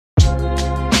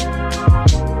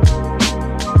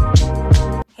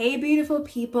Hey beautiful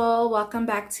people, welcome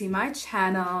back to my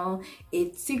channel.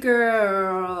 It's your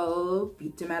girl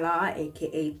Boitumelo,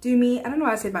 aka Dumi. I don't know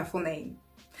why I said my full name.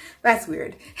 That's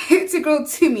weird. It's your girl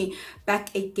Dumi,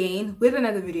 back again with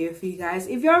another video for you guys.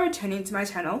 If you're returning to my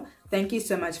channel, thank you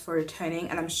so much for returning,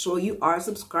 and I'm sure you are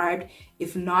subscribed.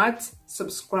 If not,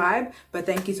 subscribe. But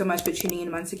thank you so much for tuning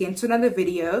in once again to another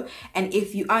video. And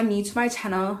if you are new to my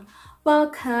channel,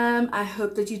 welcome. I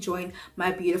hope that you join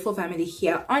my beautiful family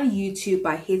here on YouTube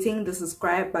by hitting the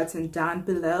subscribe button down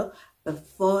below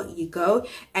before you go,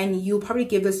 and you'll probably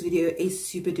give this video a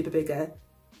super duper bigger,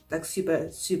 like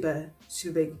super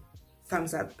big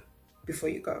thumbs up before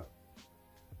you go.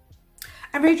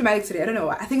 I'm very dramatic today. I don't know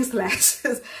why. I think it's the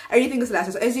lashes. I really think it's the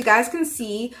lashes. As you guys can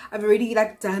see, I've already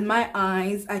done my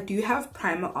eyes. I do have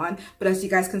primer on, but as you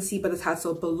guys can see by the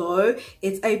title below,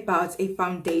 it's about a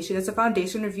foundation. It's a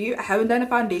foundation review. I haven't done a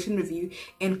foundation review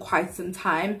in quite some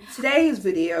time. Today's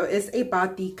video is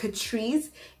about the Catrice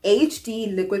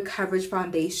HD Liquid Coverage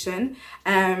Foundation,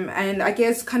 and I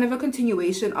guess kind of a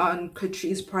continuation on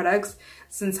Catrice products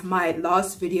since my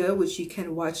last video, which you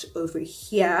can watch over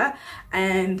here.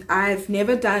 And I've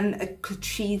never done a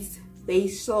Catrice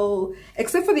facial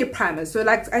except for the primer. So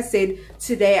like I said,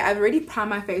 today I've already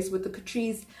primed my face with the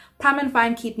Catrice Prime and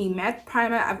Fine Keep Me Matte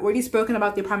Primer. I've already spoken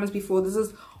about the primers before. This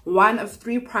is one of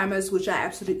 3 primers which I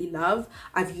absolutely love.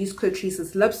 I've used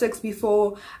Catrice's lipsticks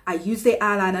before. I use their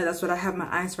eyeliner. That's what I have my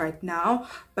eyes right now,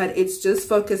 but it's just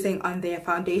focusing on their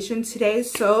foundation today.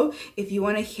 So if you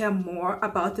want to hear more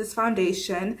about this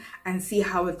foundation and see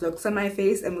how it looks on my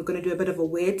face, and we're going to do a bit of a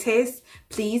wear test,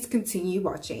 please continue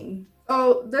watching.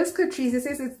 Oh, this Catrice, it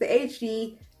says it's the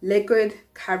HD Liquid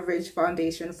Coverage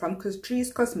Foundation from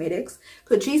Catrice Cosmetics.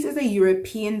 Catrice is a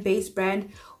European-based brand.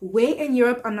 Where in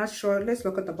Europe, I'm not sure. Let's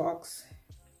look at the box.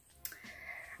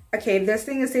 Okay, this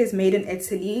thing, it says made in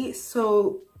Italy,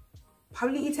 so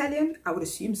probably Italian, I would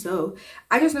assume so.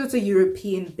 I just know it's a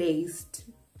European-based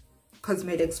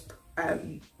cosmetics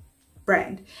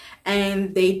brand,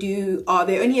 and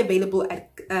they're only available at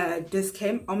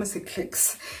Discount. Almost said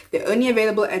Clicks. They're only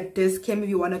available at Discount if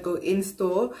you want to go in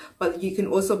store, but you can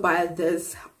also buy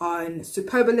this on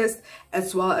Superbalist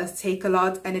as well as Take a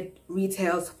Lot, and it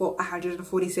retails for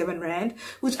 147 Rand,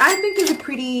 which I think is a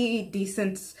pretty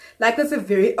decent, like, that's a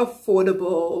very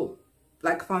affordable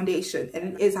like foundation,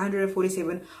 and it is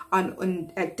 147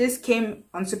 on at Discount,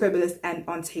 on Superbalist, and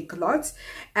on Take a Lot.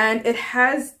 And it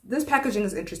has, this packaging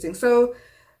is interesting. So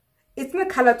it's in the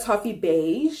color toffee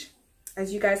beige,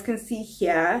 as you guys can see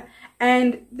here,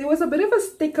 and there was a bit of a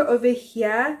sticker over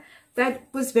here that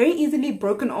was very easily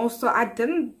broken also. I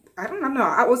don't know,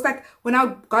 I was like, when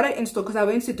I got it in store, because I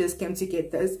went to Discount to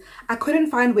get this, I couldn't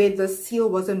find where the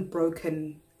seal wasn't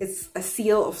broken. It's a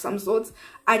seal of some sort.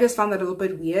 I just found that a little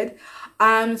bit weird.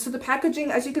 So the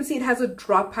packaging, as you can see, it has a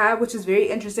dropper, which is very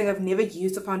interesting. I've never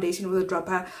used a foundation with a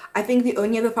dropper. I think the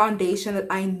only other foundation that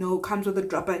I know comes with a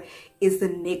dropper is the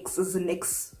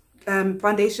NYX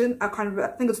foundation. I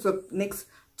think it's the NYX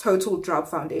Total Drop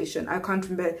Foundation. I can't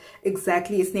remember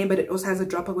exactly its name, but it also has a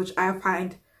dropper, which I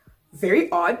find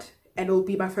very odd, and it will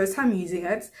be my first time using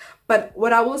it. But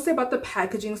what I will say about the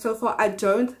packaging so far, I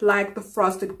don't like the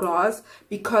frosted glass,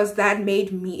 because that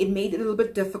made it a little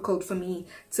bit difficult for me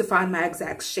to find my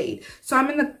exact shade. So I'm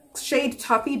in the shade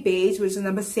Toffee Beige, which is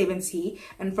number 70,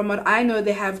 and from what I know,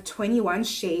 they have 21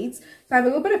 shades. So I have a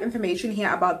little bit of information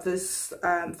here about this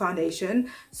foundation.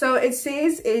 So it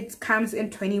says it comes in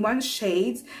 21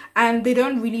 shades, and they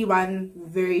don't really run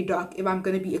very dark, if I'm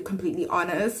going to be completely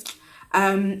honest.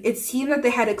 It seemed that they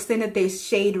had extended their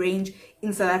shade range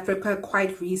in South Africa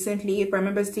quite recently, if I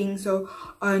remember seeing so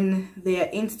on their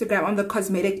Instagram, on the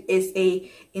Cosmetic SA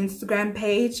Instagram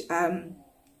page.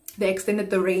 They extended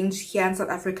the range here in South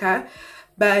Africa,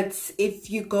 but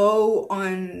if you go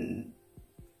on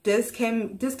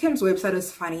Discount's website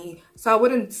is funny, so I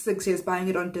wouldn't suggest buying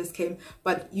it on Discount,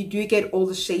 but you do get all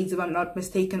the shades, if I'm not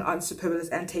mistaken, on Superbalist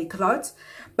and Take a Lot.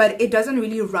 But it doesn't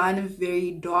really run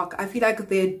very dark. I feel like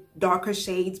they're darker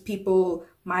shades, people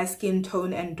my skin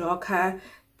tone and darker.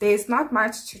 There's not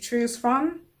much to choose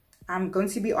from. I'm going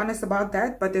to be honest about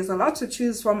that, but there's a lot to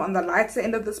choose from on the lighter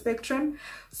end of the spectrum.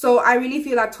 So I really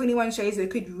feel like 21 shades, they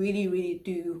could really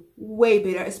do way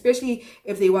better, especially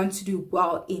if they want to do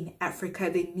well in Africa.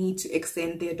 They need to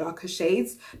extend their darker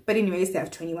shades. But anyways, they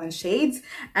have 21 shades,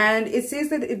 and it says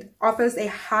that it offers a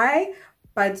high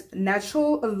but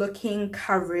natural looking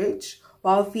coverage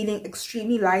while feeling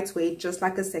extremely lightweight, just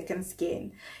like a second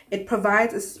skin. It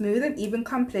provides a smooth and even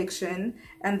complexion,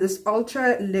 and this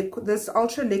ultra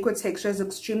liquid texture is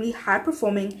extremely high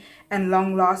performing and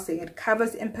long lasting. It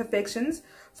covers imperfections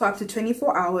for up to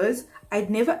 24 hours.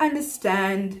 I'd never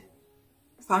understand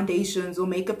foundations or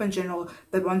makeup in general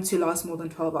that want to last more than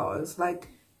 12 hours. Like,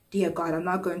 dear God, I'm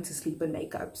not going to sleep in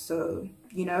makeup, so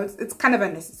you know, it's kind of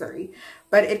unnecessary.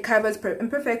 But it covers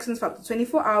imperfections for up to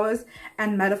 24 hours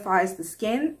and mattifies the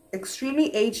skin.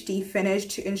 Extremely HD finish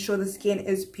to ensure the skin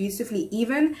is beautifully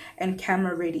even and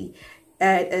camera ready.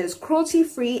 It is cruelty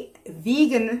free,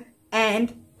 vegan,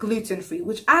 and gluten free,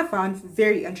 which I found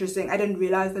very interesting. I didn't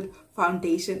realize that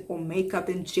foundation or makeup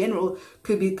in general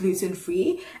could be gluten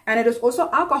free, and it is also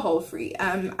alcohol free.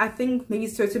 I think maybe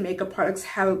certain makeup products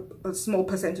have a small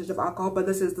percentage of alcohol, but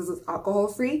this is alcohol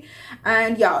free.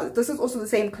 And yeah, this is also the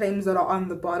same claims that are on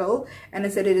the bottle, and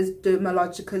it said it is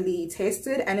dermatologically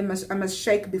tested and I must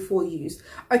shake before use.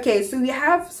 Okay, so we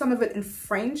have some of it in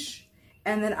French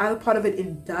and then other part of it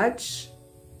in Dutch.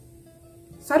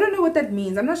 So I don't know what that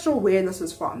means. I'm not sure where this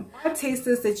is from. There are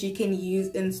tasters that you can use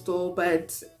in store,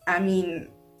 but I mean,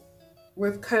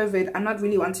 with COVID, I'm not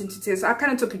really wanting to test. So I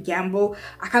kind of took a gamble.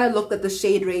 I kind of looked at the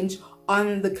shade range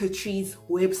on the Catrice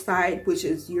website, which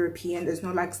is European. There's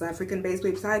no like South African based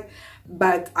website,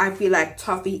 but I feel like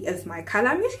toffee is my color.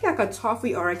 I'm usually like a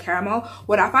toffee or a caramel.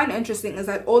 What I find interesting is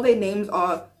that all their names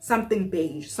are something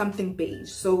beige, something beige.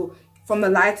 So from the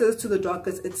lightest to the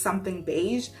darkest, it's something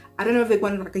beige. I don't know if they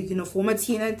want like a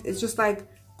uniformity in it. It's just like,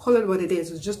 call it what it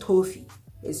is. It's just toffee.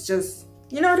 It's just,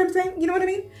 you know what I'm saying? You know what I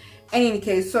mean? In any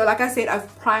case, so like I said,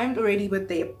 I've primed already with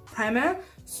the primer.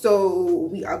 So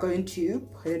we are going to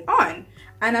put it on.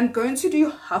 And I'm going to do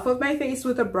half of my face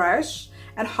with a brush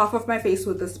and half of my face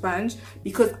with a sponge,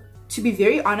 because to be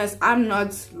very honest, I'm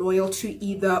not loyal to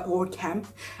either or camp.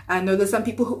 I know there's some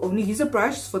people who only use a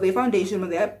brush for their foundation when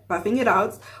they're buffing it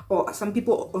out, or some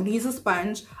people only use a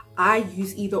sponge. I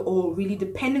use either or, really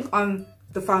depending on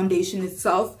the foundation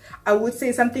itself. I would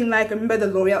say something like, remember the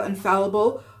L'Oreal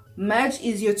Infallible, much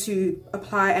easier to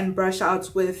apply and brush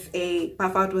out with a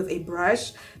buff out with a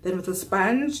brush than with a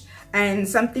sponge. And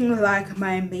something like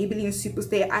my Maybelline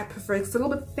Superstay, I prefer it's a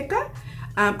little bit thicker.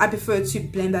 I prefer to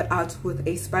blend that out with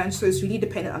a sponge, so it's really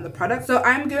dependent on the product. So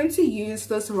I'm going to use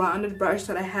this rounded brush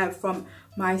that I have from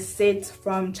my set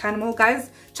from Channel. Guys,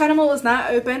 Channel is now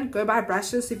open. Go buy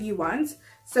brushes if you want.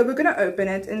 So we're gonna open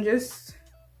it and just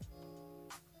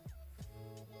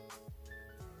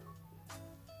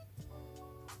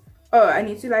I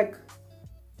need to like,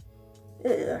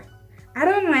 ugh. I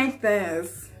don't like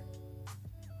this.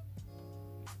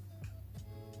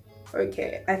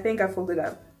 Okay, I think I folded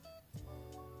up.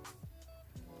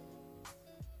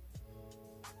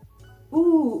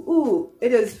 Ooh,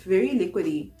 it is very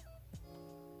liquidy.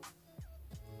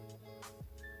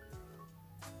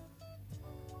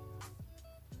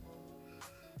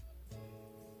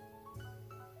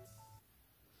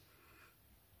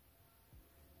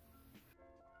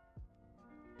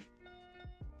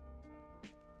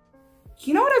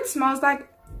 You know what it smells like?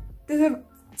 There's a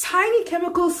tiny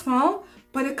chemical smell,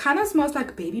 but it kind of smells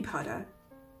like baby powder.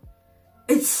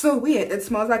 It's so weird. It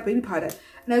smells like baby powder.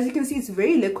 And as you can see, it's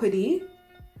very liquidy.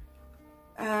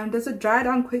 Does it dry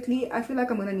down quickly? I feel like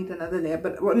I'm gonna need another layer,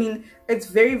 but I mean, it's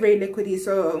very, very liquidy.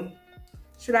 So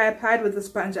should I apply it with the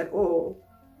sponge at all?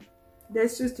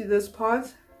 Let's just do this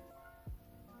part.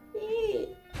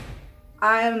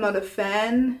 I am not a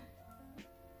fan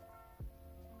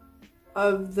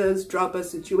of this dropper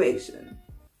situation.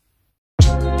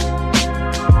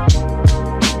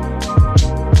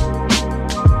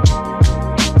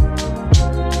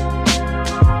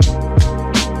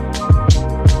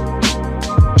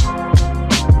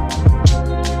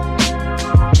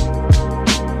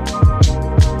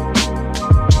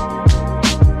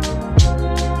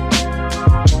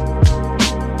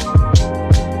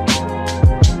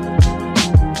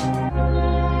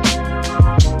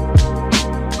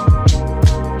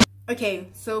 Okay,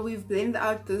 so we've blended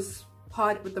out this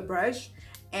part with the brush,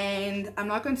 and I'm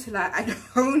not going to lie, I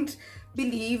don't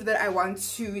believe that I want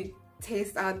to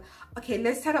taste out. Okay,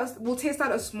 we'll taste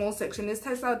out a small section. Let's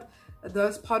test out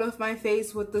this part of my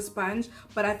face with the sponge,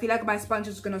 but I feel like my sponge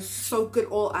is gonna soak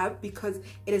it all up because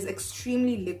it is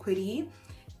extremely liquidy.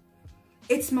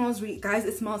 It smells guys,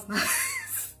 it smells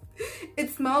nice. It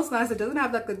smells nice. It doesn't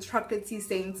have like a chocolatey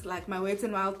scent like my Wet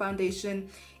n Wild foundation.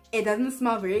 It doesn't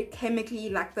smell very chemically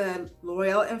like the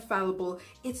L'Oreal Infallible.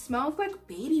 It smells like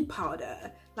baby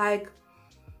powder. Like,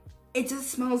 it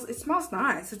smells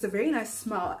nice. It's a very nice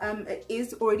smell. It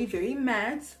is already very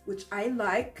matte, which I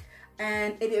like,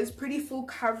 and it is pretty full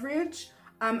coverage.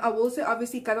 I will say,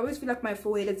 obviously, because I always feel like my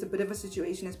forehead, it's a bit of a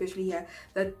situation, especially here,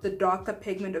 that the darker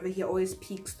pigment over here always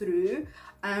peeks through.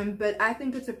 But I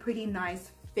think it's a pretty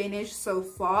nice finish so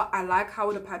far. I like how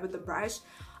it applied with the brush.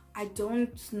 I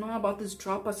don't know about this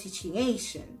dropper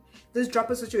situation. this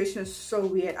dropper situation is so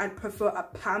weird. I'd prefer a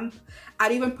pump.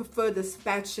 I'd even prefer the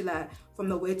spatula from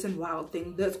the Wet n Wild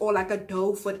thing. There's or like a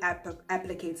doe foot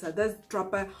applicator. This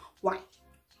dropper, why?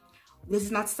 This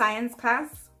is not science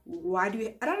class. Why do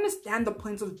you? I don't understand the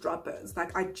point of droppers.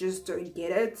 Like, I just don't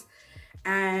get it.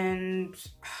 And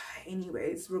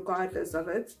anyways, regardless of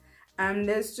it,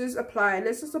 let's just apply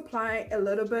a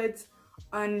little bit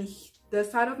on the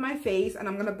side of my face, and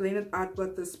I'm gonna blend it out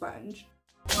with the sponge.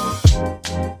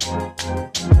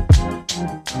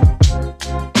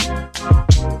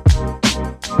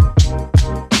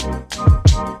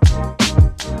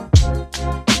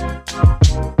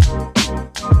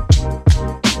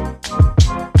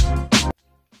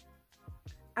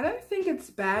 I don't think it's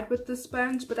bad with the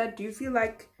sponge, but I do feel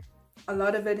like a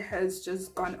lot of it has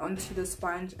just gone onto the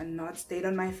sponge and not stayed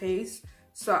on my face.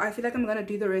 So I feel like I'm gonna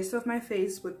do the rest of my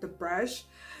face with the brush.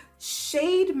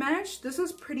 Shade match, this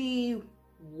is pretty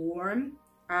warm.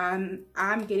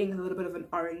 I'm getting a little bit of an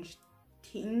orange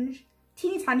tinge,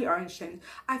 teeny tiny orange tinge.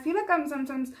 I feel like I'm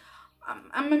sometimes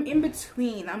I'm in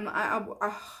between.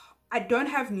 I don't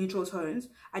have neutral tones.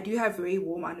 I do have very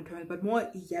warm undertones, but more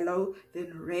yellow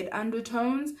than red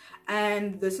undertones.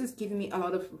 And this is giving me a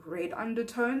lot of red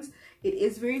undertones. It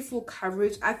is very full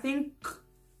coverage. I think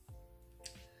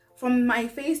from my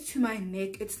face to my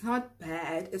neck, it's not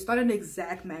bad. It's not an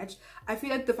exact match. I feel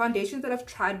like the foundations that I've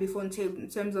tried before in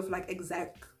terms of like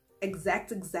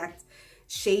exact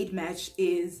shade match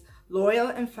is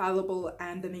L'Oreal Infallible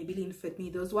and the Maybelline Fit Me.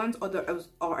 Those ones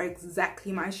are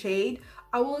exactly my shade.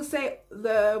 I will say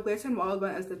the Wet n Wild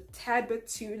one is a tad bit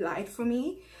too light for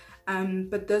me,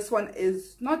 but this one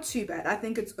is not too bad. I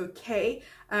think it's okay.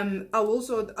 I will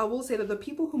say that the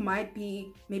people who might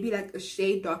be maybe like a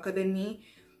shade darker than me,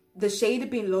 the shade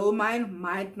below mine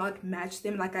might not match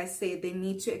them. Like I said, they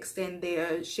need to extend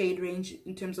their shade range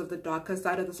in terms of the darker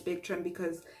side of the spectrum,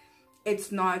 because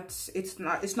it's not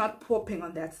popping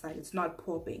on that side. It's not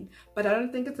popping, but I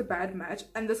don't think it's a bad match.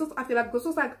 And this is, I feel like this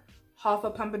was like half a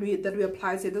pump that we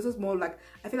applied. So this is more like,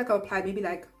 I feel like I applied maybe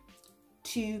like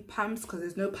 2 pumps, because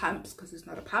there's no pumps, because it's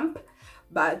not a pump.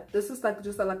 But this is like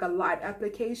just like a light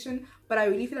application. But I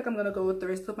really feel like I'm gonna go with the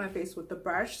rest of my face with the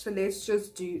brush. So let's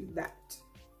just do that.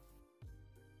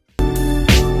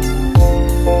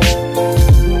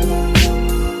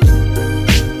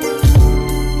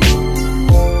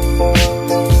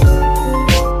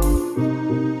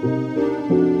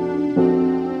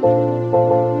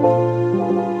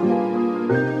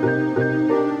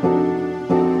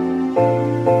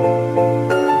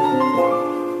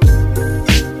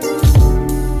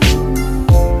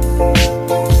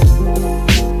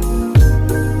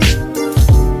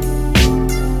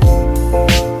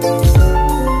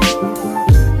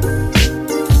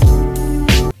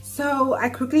 I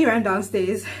quickly ran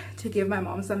downstairs to give my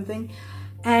mom something,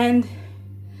 and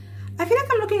I feel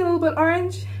like I'm looking a little bit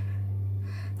orange.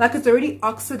 Like, it's already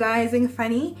oxidizing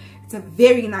funny. It's a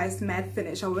very nice matte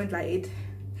finish, I won't lie. It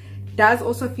does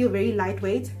also feel very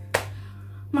lightweight. Oh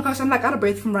my gosh, I'm like out of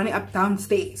breath from running up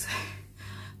downstairs.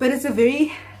 But it's a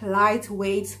very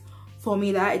lightweight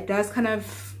formula. It does kind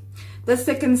of, the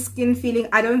second skin feeling,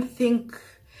 I don't think,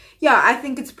 yeah, I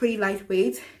think it's pretty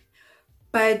lightweight,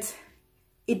 but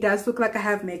it does look like I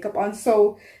have makeup on.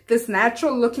 So this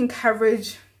natural looking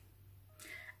coverage,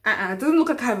 it doesn't look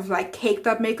like I have like caked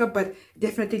up makeup, but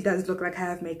definitely does look like I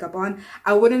have makeup on.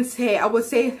 I would say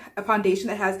a foundation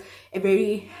that has a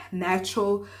very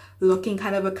natural looking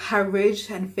kind of a coverage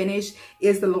and finish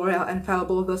is the L'Oreal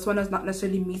Infallible. This one is not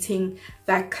necessarily meeting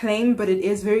that claim, but it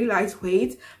is very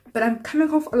lightweight. But I'm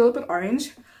coming off a little bit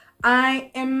orange.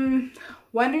 I am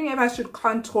wondering if I should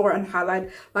contour and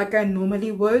highlight like I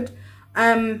normally would.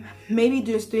 Maybe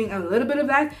just doing a little bit of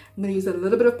that. I'm gonna use a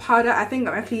little bit of powder. I think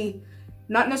I'm actually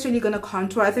not necessarily gonna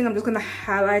contour. I think I'm just gonna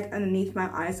highlight underneath my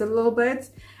eyes a little bit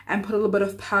and put a little bit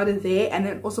of powder there, and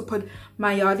then also put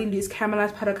my Yardley Loose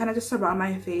Caramelized powder kind of just around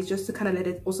my face, just to kind of let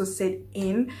it also set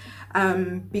in,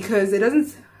 because it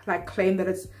doesn't like claim that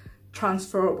it's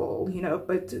transferable, you know,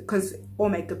 but because all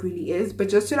makeup really is, but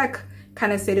just to like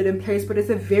kind of set it in place. But it's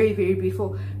a very, very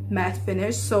beautiful matte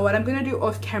finish. So what I'm gonna do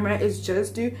off camera is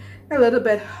just do a little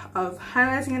bit of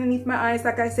highlighting underneath my eyes,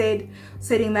 like I said,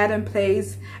 setting that in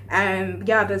place, and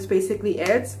yeah, that's basically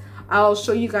it. I'll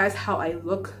show you guys how I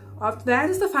look after that.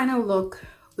 This is the final look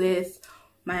with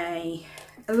my,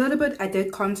 a little bit, I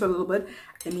did contour a little bit.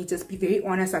 Let me just be very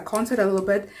honest, I contoured a little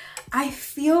bit. I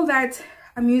feel that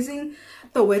I'm using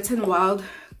the Wet n Wild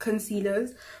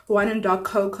concealers, one in dark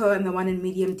cocoa and the one in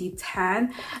medium deep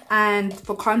tan. And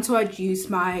for contour, I'd use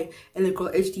my LA Girl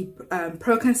HD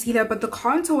Pro concealer, but the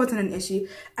contour wasn't an issue.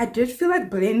 I did feel like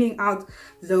blending out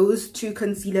those two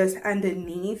concealers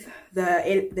underneath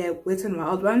the Wet n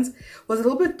Wild ones was a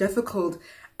little bit difficult.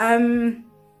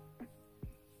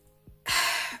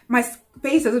 My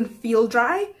face doesn't feel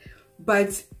dry,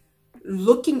 but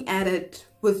looking at it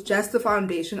with just the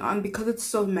foundation on, because it's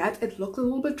so matte, it looks a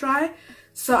little bit dry.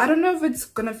 So I don't know if it's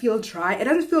gonna feel dry. It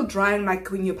doesn't feel drying like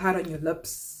when you apply it on your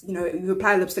lips. You know, you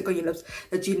apply lipstick on your lips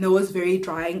that you know is very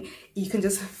drying. You can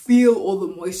just feel all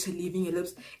the moisture leaving your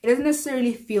lips. It doesn't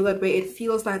necessarily feel that way. It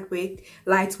feels lightweight.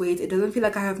 It doesn't feel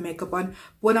like I have makeup on.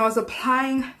 When I was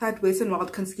applying that Wet n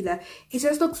Wild concealer, it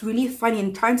just looks really funny,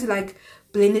 and trying to like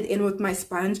blend it in with my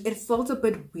sponge, it felt a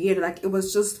bit weird. Like it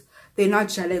was just, they're not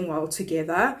gelling well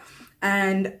together.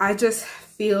 And I just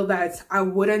feel that I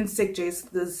wouldn't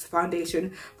suggest this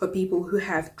foundation for people who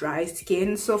have dry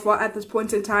skin so far at this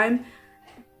point in time.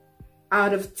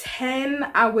 Out of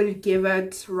 10, I would give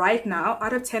it, right now,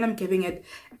 out of 10, I'm giving it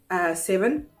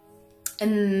 7.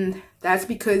 And that's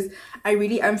because I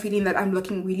really am feeling that I'm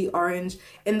looking really orange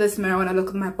in this mirror. When I look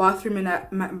at my bathroom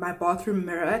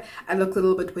mirror, I look a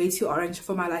little bit way too orange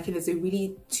for my liking. It's a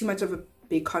really too much of a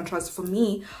big contrast for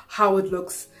me, how it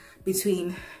looks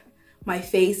between my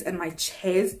face and my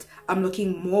chest. I'm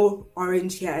looking more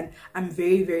orange here, and I'm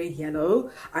very, very yellow,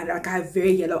 and like I have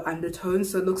very yellow undertones,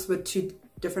 so it looks a bit too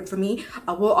different for me.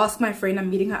 I will ask my friend,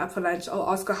 I'm meeting her up for lunch, I'll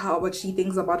ask her what she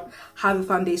thinks about how the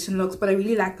foundation looks, but I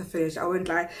really like the finish. I won't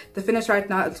lie, the finish right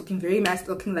now, it's looking very matte,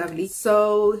 looking lovely.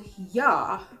 So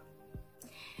yeah.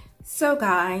 So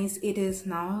guys, it is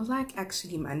now like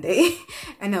actually Monday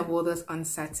and I wore this on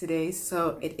Saturday,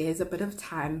 so it is a bit of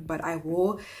time, but I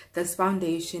wore this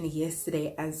foundation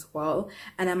yesterday as well.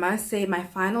 And I must say, my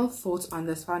final thoughts on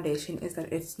this foundation is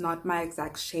that it's not my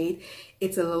exact shade.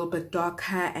 It's a little bit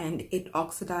darker and it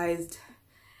oxidized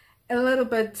a little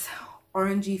bit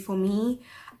orangey for me.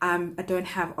 I don't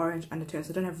have orange undertones,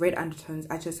 I don't have red undertones,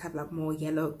 I just have like more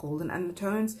yellow golden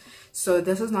undertones. So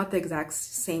this is not the exact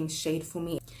same shade for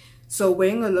me. So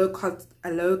wearing a low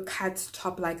cut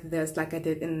top like this, like I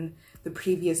did in the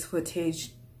previous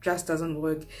footage, just doesn't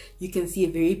work. You can see a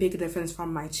very big difference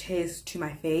from my chest to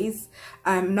my face.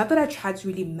 Not that I try to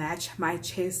really match my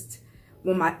chest,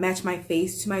 well, match my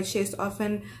face to my chest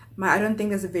often. I don't think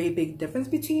there's a very big difference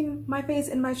between my face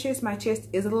and my chest. My chest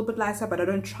is a little bit lighter, but I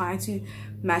don't try to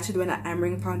match it when I am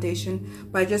wearing foundation.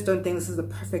 But I just don't think this is a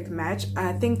perfect match.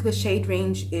 I think the shade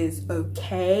range is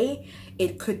okay.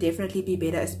 It could definitely be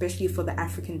better, especially for the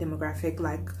African demographic,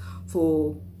 like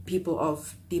for people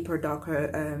of deeper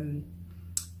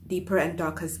and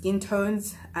darker skin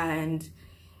tones. And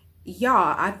yeah,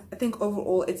 I think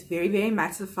overall it's very, very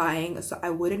mattifying, so I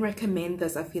wouldn't recommend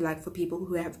this. I feel like for people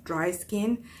who have dry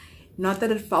skin, not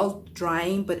that it felt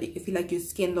drying, but I feel like your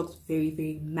skin looks very,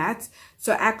 very matte.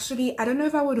 So actually, I don't know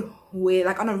if I would wear,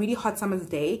 like on a really hot summer's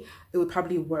day, it would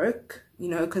probably work, you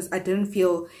know, because I didn't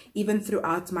feel, even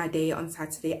throughout my day on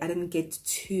Saturday, I didn't get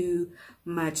too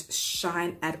much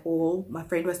shine at all. My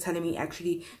friend was telling me,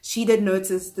 actually, she did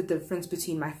notice the difference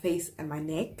between my face and my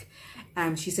neck.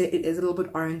 She said it is a little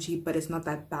bit orangey, but it's not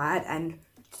that bad. And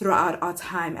throughout our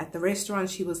time at the restaurant,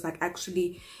 she was like,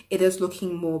 actually, it is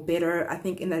looking more better. I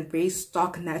think in that very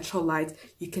stark natural light,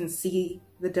 you can see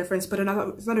the difference, but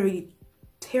it's not a really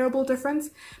terrible difference.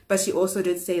 But she also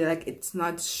did say like it's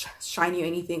not shiny or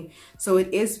anything, so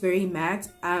it is very matte.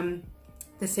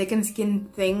 The second skin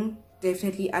thing,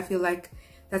 definitely, I feel like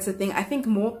that's the thing. I think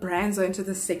more brands are into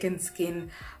the second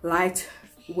skin,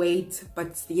 lightweight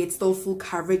but yet still full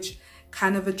coverage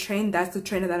kind of a trend. That's the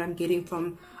trend that I'm getting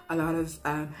from a lot of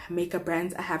makeup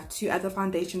brands. I have 2 other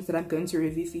foundations that I'm going to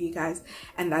review for you guys,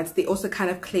 and they also kind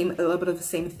of claim a little bit of the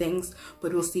same things,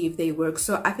 but we'll see if they work.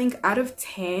 So I think out of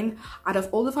 10, out of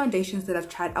all the foundations that I've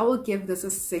tried, I will give this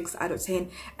a 6 out of 10,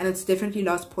 and it's definitely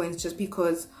lost points just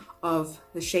because of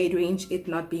the shade range, it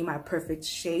not being my perfect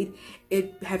shade,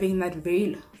 it having that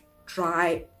very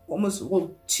dry, almost,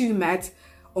 well, too matte,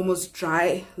 almost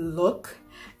dry look.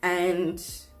 And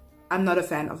I'm not a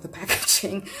fan of the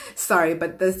packaging, sorry,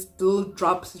 but this little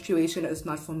drop situation is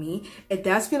not for me. It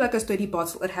does feel like a sturdy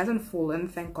bottle. It hasn't fallen,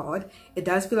 thank God. It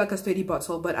does feel like a sturdy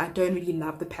bottle, but I don't really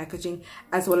love the packaging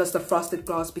as well as the frosted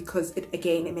glass, because it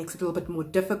makes it a little bit more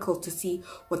difficult to see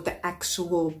what the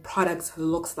actual product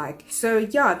looks like. So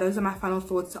yeah, those are my final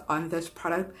thoughts on this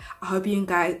product. I hope you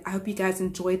guys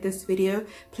enjoyed this video.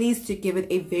 Please do give it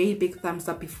a very big thumbs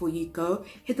up before you go.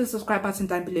 Hit the subscribe button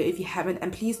down below if you haven't,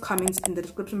 and please comment in the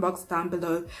description box down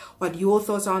below what your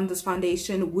thoughts are on this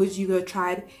foundation. Would you go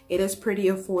try it? It is pretty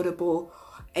affordable,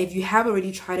 If you have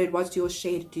already tried it, what's your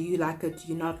shade? Do you like it? Do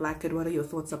you not like it? What are your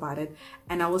thoughts about it?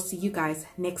 And I will see you guys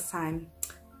next time.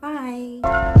 Bye.